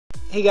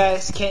Hey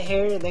guys, Kent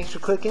here, thanks for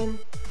clicking.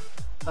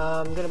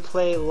 I'm going to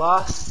play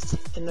Lost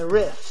in the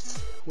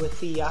Rift with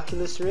the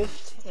Oculus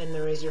Rift and the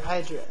Razer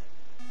Hydra.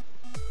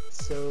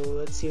 So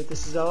let's see what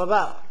this is all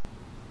about.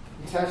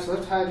 Attach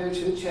left Hydra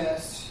to the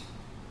chest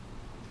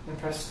and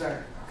press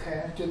start.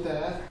 Okay, I did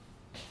that.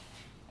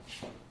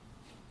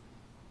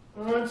 I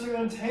want to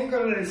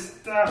untangle this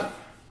stuff.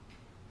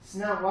 It's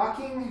not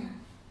walking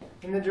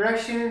in the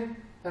direction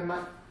that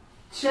my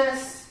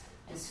chest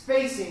is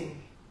facing.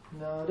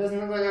 No, it doesn't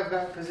look like I've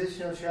got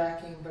positional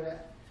tracking,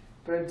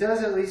 but it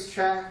does at least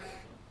track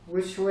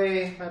which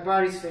way my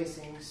body's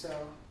facing. So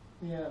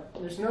yeah,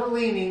 there's no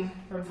leaning,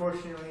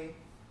 unfortunately,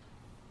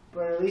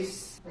 but at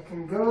least I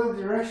can go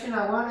the direction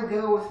I want to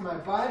go with my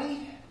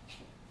body,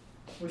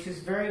 which is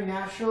very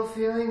natural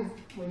feeling.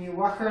 When you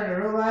walk around in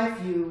real life,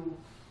 you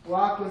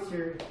walk with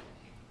your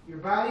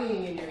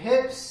body and your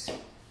hips.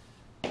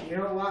 You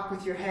don't walk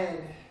with your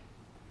head.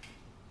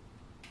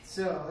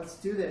 So let's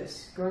do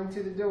this. Going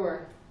through the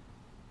door.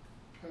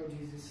 Oh,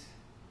 Jesus.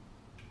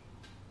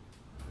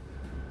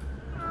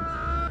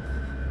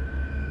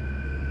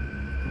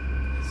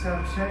 So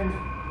I'm trying to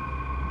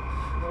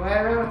lie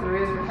around with the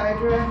Razer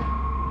Hydra.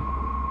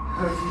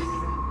 Oh,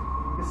 Jesus.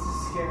 This is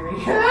scary.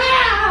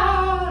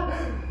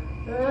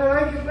 I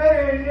like it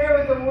better in here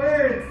with the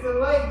words, the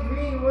light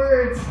green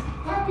words.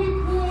 Happy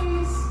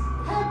place,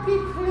 happy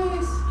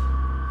place.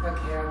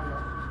 Okay, I'll go.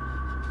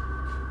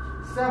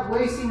 Stop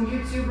wasting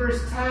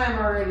YouTubers' time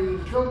already.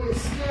 Go get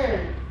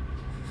scared.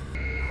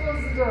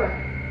 Close the door.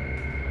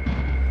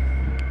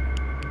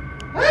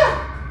 Ah!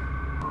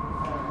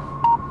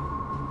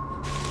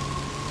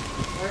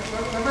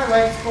 Where my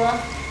legs go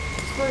off?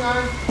 What's going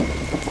on?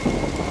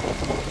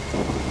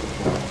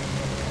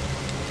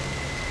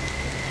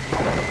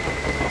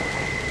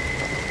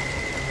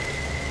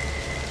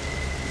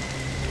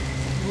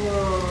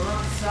 Whoa, I'm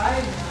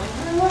outside now.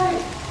 My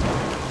light.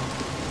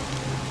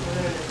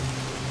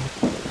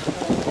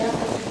 I guess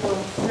I should go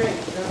straight.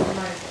 That's what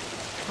my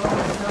phone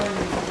is telling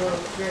me to go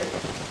straight.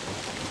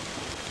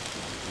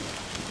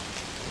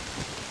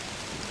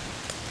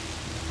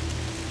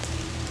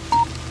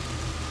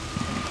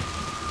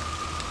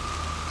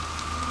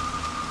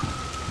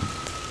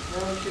 Now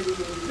we should be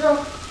good to go. I'm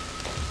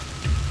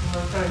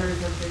going to try to hurry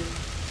something.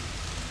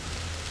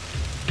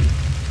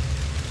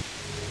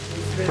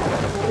 It's been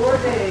 4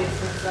 days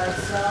since I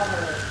saw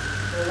her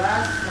the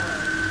last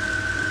time.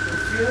 The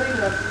feeling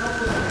of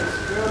helplessness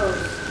grows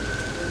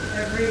with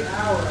every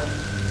hour.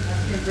 I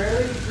can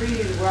barely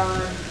breathe while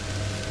I'm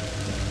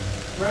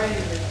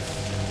writing this.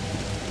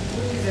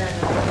 Please, Anna,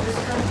 just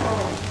come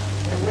home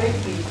and wake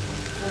me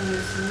from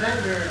this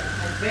nightmare,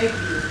 I beg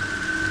you.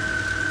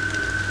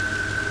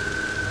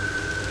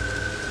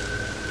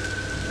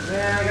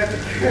 Man, I got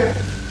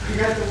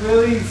the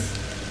willies.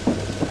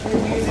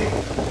 Good music.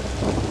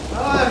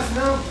 Oh, there's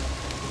no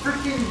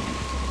freaking...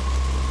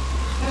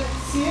 I can't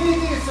see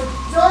anything, it's so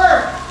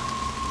dark.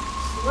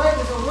 This light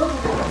isn't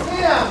working,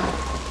 damn.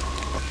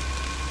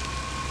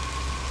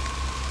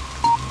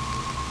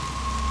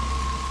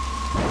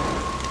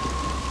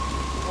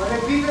 Why did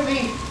it beep at me?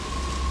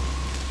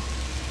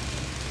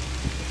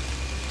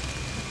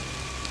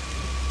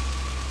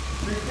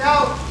 Freaked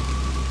out.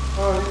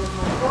 Oh, it was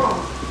my phone.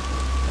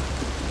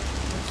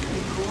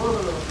 Whoa,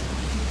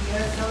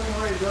 GPS telling me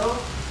where to go?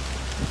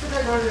 Should I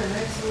go to the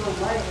next little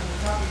light on the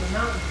top of the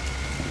mountain?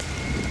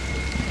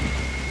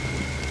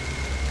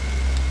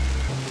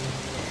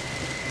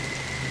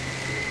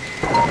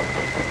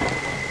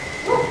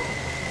 Woo!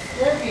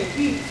 Scared me a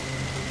beat.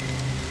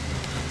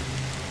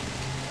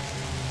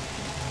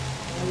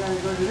 I gotta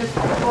go to this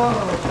one. Whoa!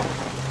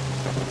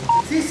 I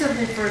see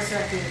something for a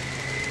second.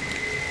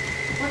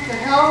 What the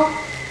hell?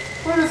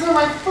 What is on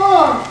my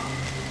phone?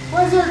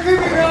 Why is there a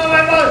creepy girl on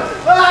my phone?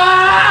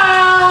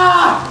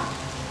 Ah!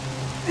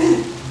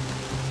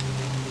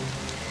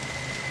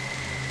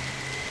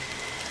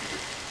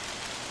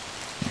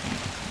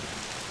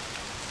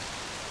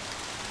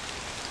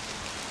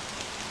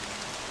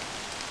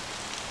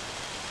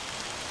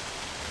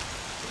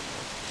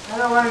 I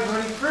don't want to go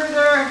any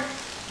further.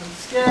 I'm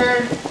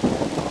scared.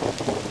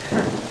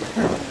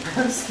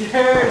 I'm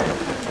scared.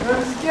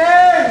 I'm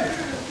scared.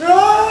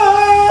 Ah!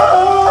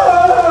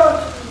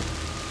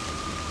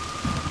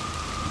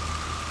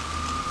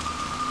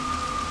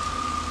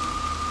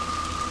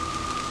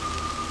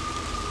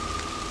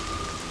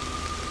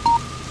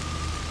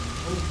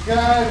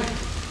 God.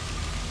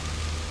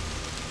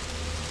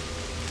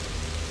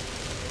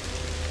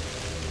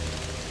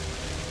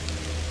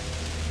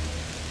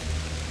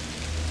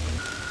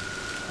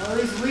 All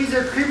these weeds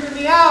are creeping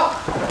me out.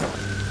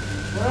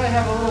 Why do I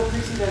have a little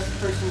pixie dust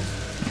person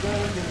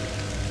going with me?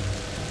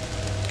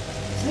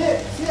 See it?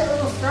 See that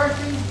little star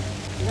thing?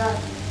 I got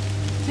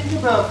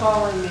Tinkerbell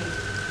following me.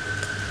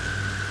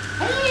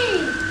 Hey!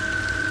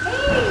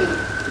 Hey!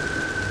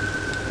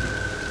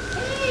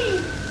 Hey!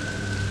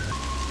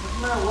 Where's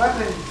my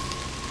weapons?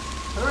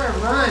 How do I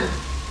run?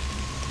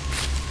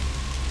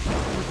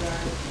 Oh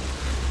god.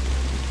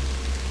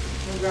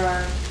 Oh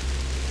god.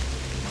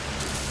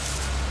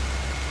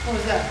 What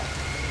was that?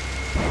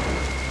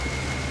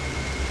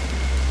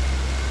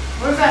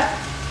 What is that?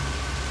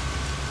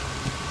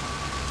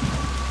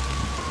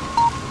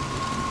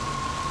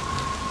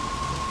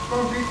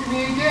 Phone greeted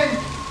me again.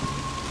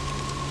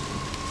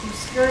 Some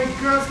scary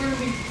girl's gonna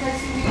be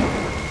texting me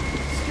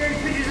scary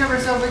pictures of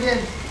herself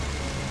again. Oh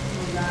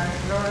my god,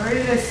 I don't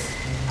read this.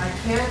 I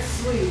can't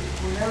sleep.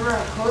 Whenever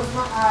I close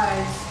my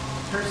eyes,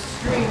 her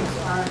screams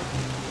are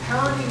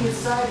pounding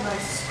inside my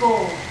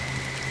skull.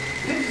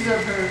 Pictures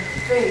of her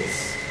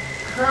face,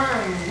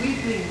 crying,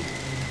 weeping,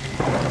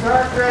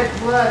 dark red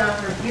blood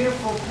on her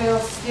beautiful pale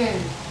skin.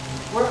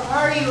 Where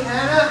are you,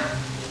 Anna?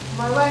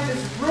 My life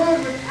is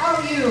ruined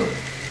without you.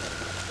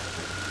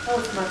 Oh,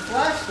 it's my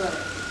flashlight.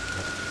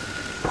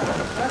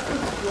 That's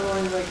what's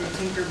glowing like a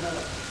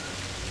Tinkerbell.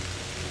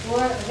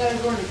 What? I gotta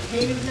go in the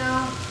cave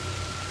now?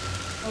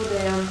 Oh,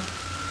 damn.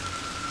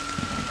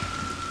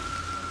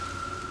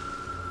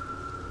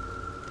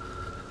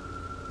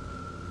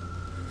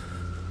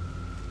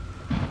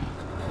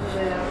 Oh,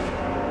 damn.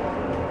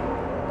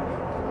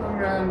 I'm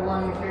running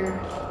blind here.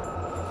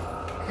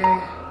 Okay.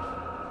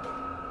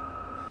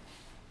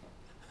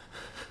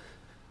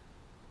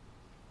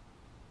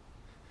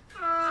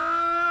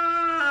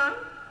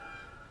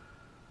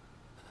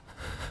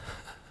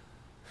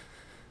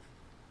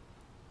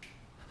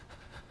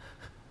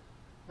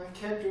 My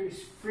character is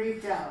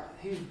freaked out.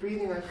 He's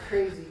breathing like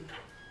crazy.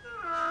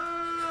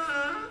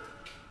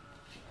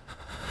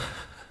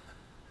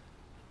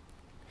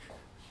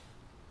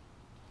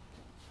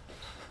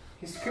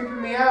 He's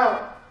creeping me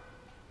out.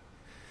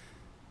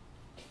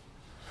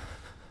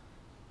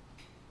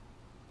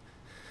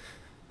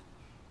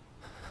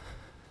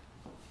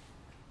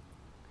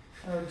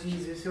 Oh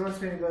Jesus, he wants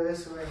me to go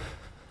this way.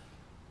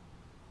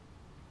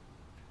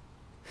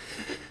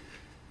 It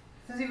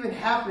doesn't even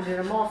happen yet.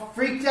 I'm all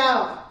freaked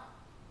out.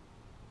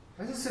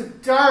 Why is it so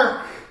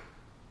dark?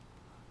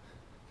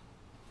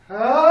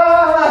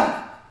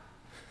 Ah!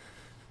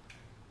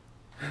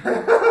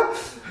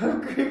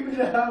 I'm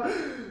creeping out.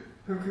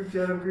 I'm creeped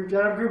out, I'm creeped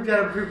out, I'm creeped out,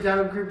 I'm creeped out,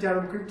 I'm creeped out,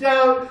 I'm creeped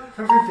out,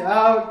 I'm creeped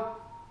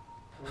out.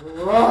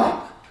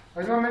 Oh,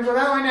 why do you want me to go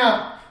that way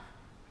now?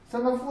 It's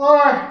on the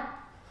floor.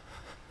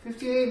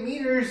 58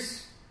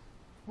 meters.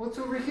 What's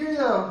over here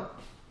though?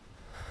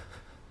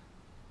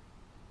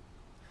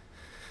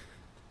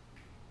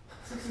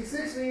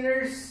 66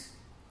 meters.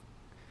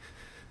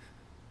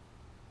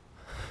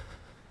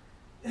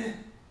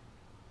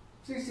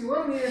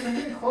 61 meters, I'm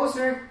getting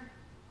closer.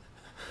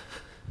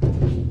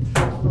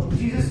 Oh,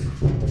 Jesus.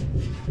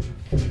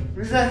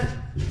 What is that?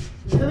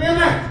 Let me in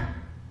there!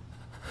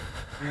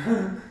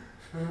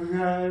 Oh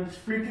god, I'm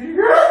just freaking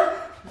out.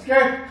 I'm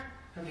scared.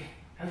 Okay,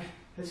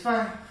 it's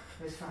fine.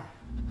 It's fine.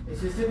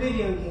 It's just a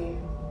video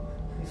game.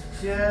 It's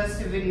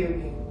just a video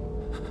game.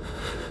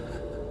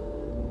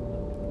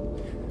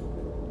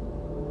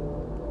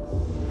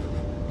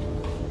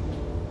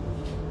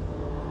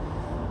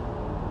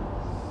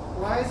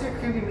 Why is there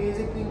creepy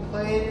music being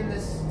played in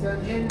this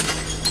dungeon?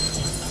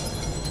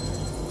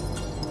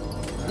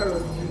 Oh,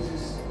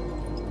 Jesus.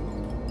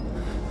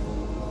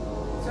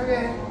 It's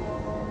okay.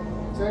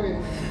 It's okay.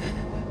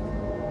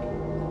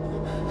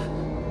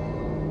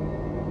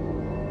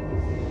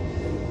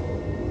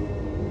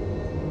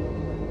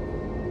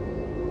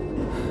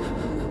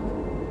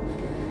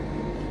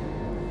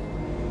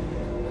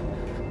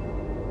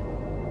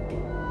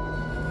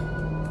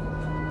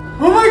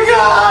 Oh my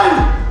God!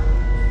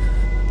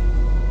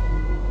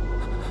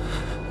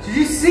 Did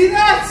you see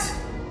that?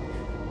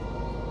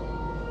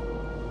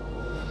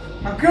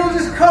 A girl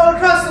just crawled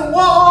across the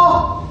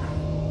wall!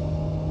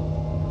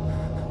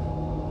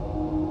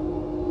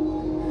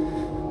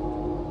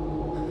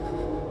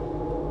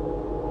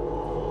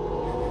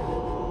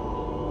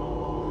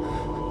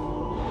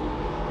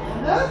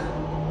 Edna?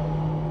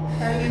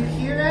 Are you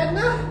here,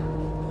 Edna?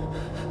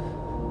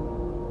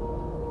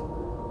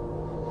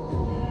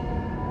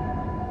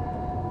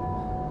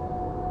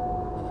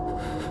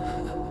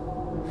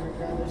 Oh my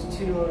God, there's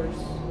 2 doors.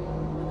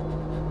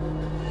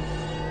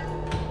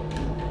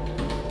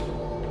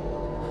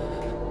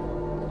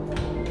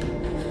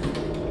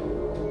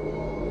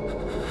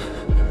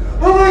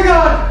 Oh my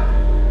God!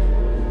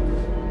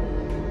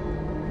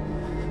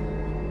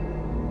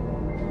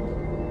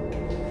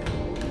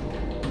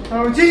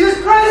 Oh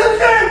Jesus Christ,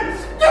 I'm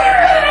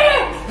scared!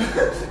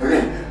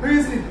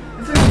 Okay, sleep.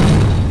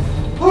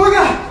 Oh my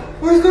God!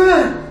 What is going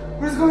on?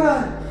 What is going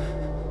on?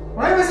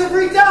 Why am I so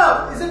freaked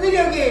out? It's a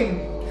video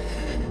game!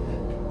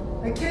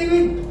 I can't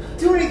even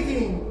do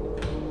anything!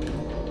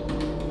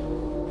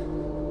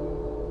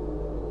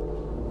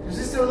 There's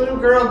just a little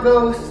girl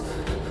ghost.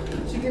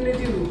 What's she gonna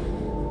do?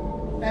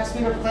 Ask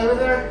me to play with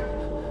her?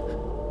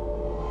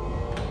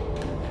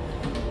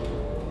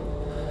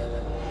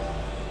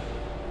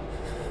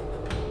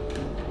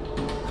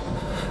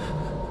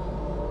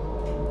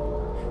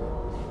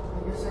 I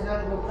guess I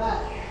gotta go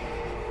back.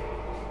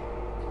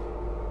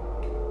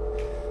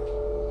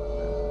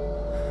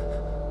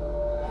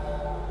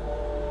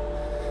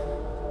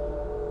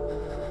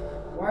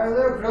 Why are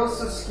little girls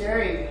so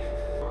scary?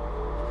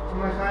 Oh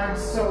my God, I'm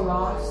so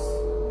lost.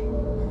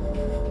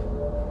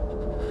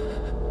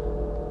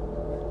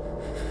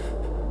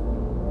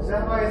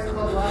 that why it's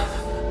called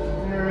Lost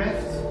in the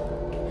Rift?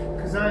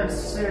 Because I'm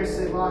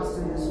seriously lost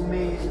in this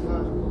maze of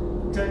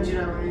a dungeon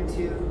I went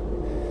into.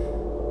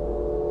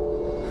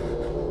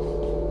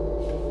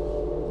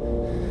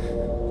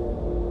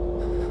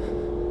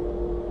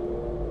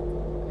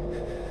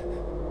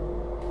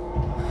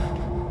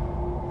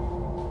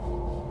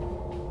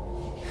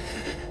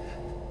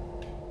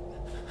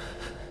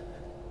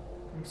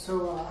 I'm so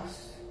lost.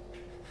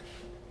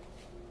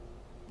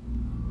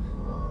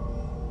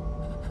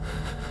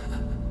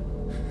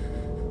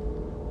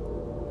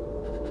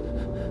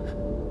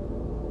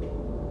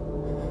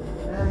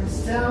 And the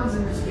sounds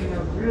in this game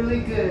are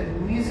really good. The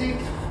music,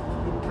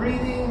 the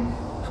breathing,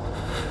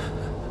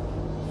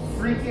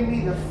 freaking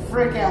me the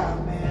frick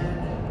out, man.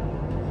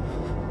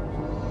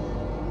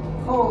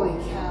 Holy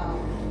cow.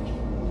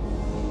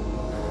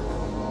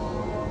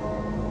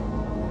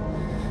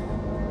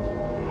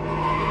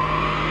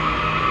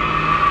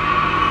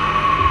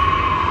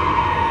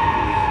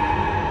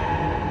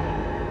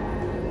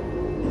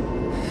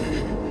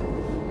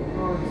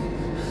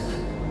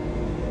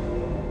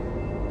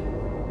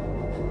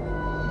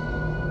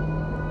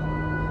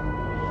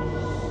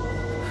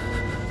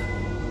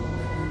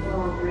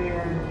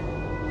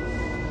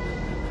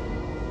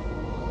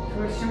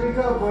 Where should we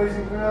go, boys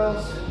and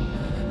girls?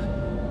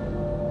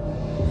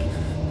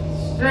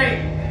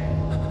 Straight!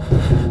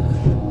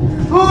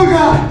 Oh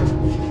god!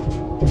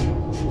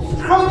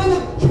 She's crawling in the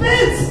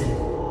fence!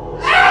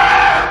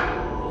 Ah!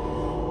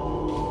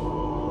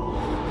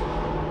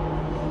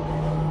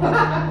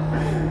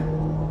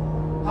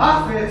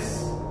 Office?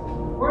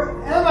 Where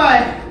am I?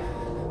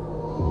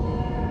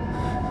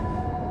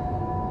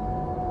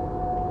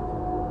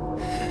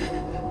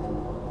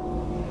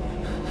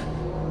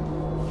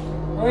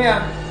 Oh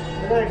yeah.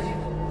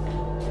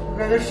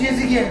 There she is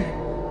again.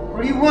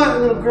 What do you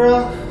want, little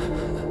girl?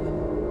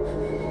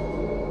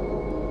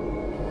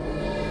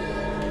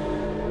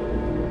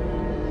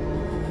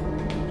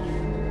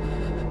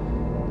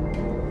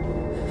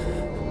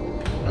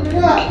 And the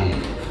key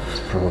is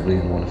probably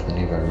in one of the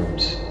nearby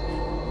rooms.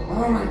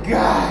 Oh my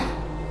god.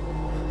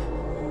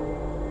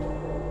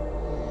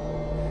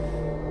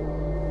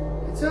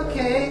 It's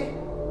okay.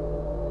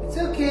 It's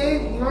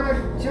okay. You want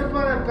to jump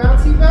on a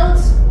bouncy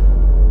bounce?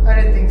 I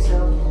didn't think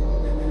so.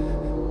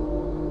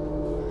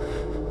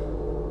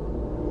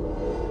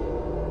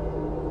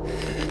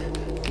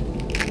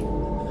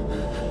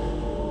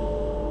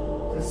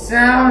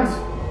 Sound.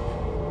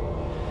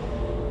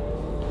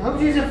 I hope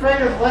she's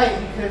afraid of light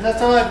because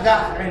that's all I've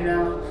got right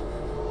now.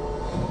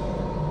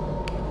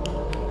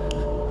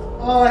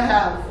 All I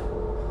have.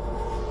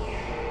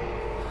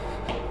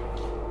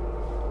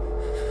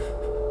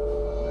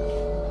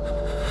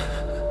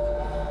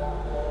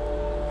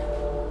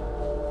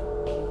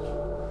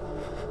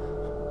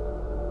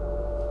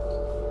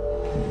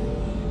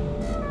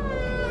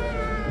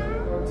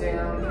 Go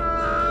down.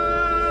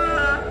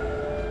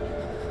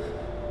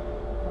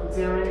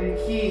 Damn, I need a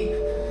key.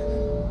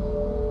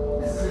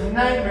 This is a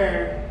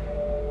nightmare.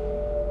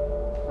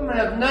 I'm gonna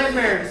have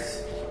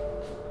nightmares.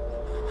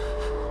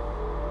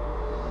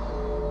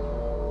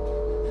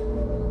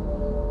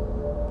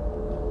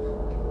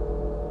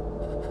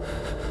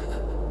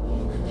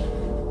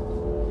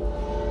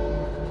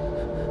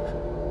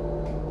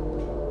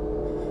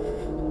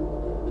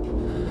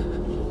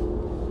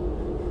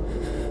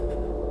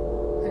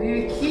 I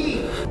need a key.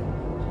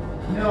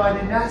 No, I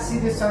did not see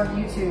this on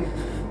YouTube.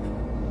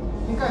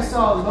 I think I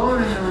saw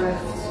Alone in the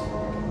Rift.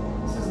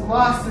 This is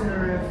Lost in the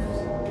Rift.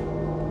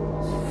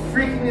 It's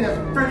freaking me the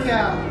frick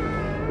out.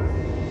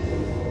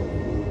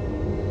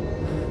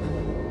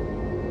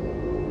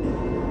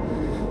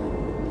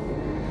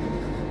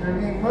 I'm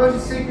getting motion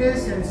sickness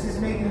and it's just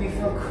making me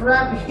feel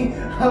crappy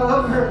all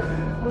over.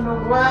 I don't know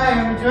why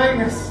I'm enjoying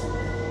this.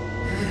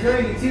 I'm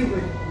enjoying it too,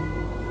 but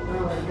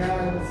oh my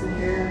god, what's in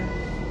here?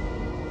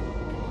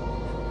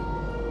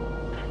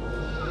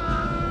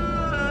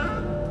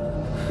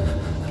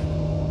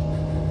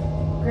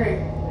 Great,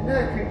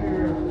 another creepy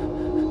room.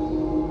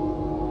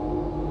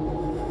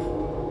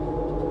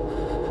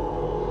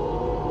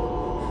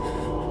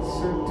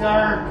 So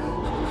dark.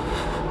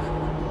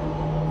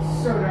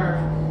 So dark.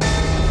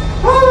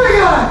 Oh my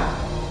god!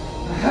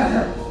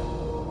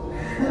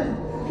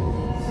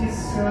 She's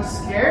so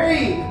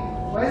scary.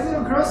 Why is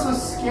little girl so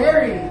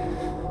scary?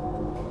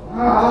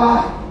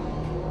 Ah,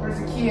 where's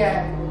the key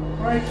at?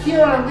 Where's the key? I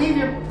want to leave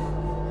you.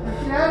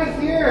 Get out of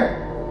here.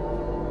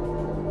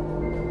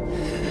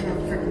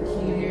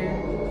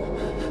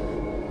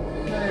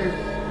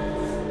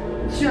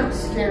 Jump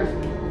scare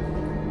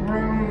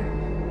room.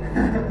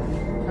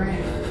 Okay,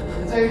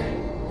 it's okay.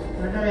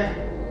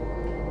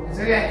 It's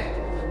okay.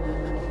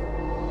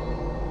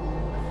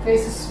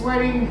 Face is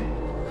sweating.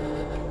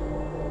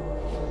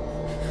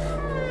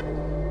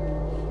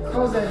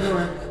 Close that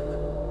door.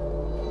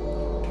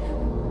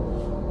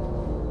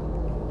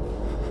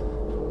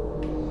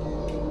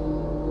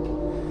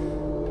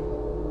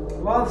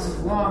 While this is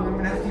long, I'm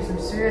gonna have to do some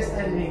serious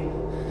editing.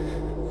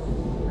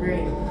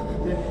 Great.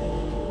 Good.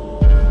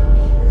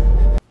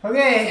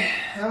 Okay,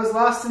 I was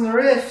lost in the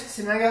rift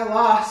and I got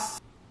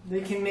lost.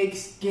 They can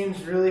make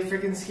games really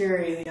freaking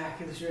scary in the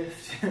Oculus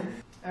Rift.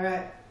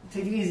 Alright,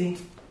 take it easy.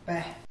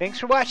 Bye. Thanks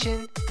for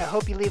watching. I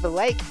hope you leave a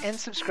like and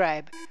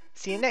subscribe.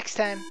 See you next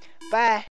time. Bye.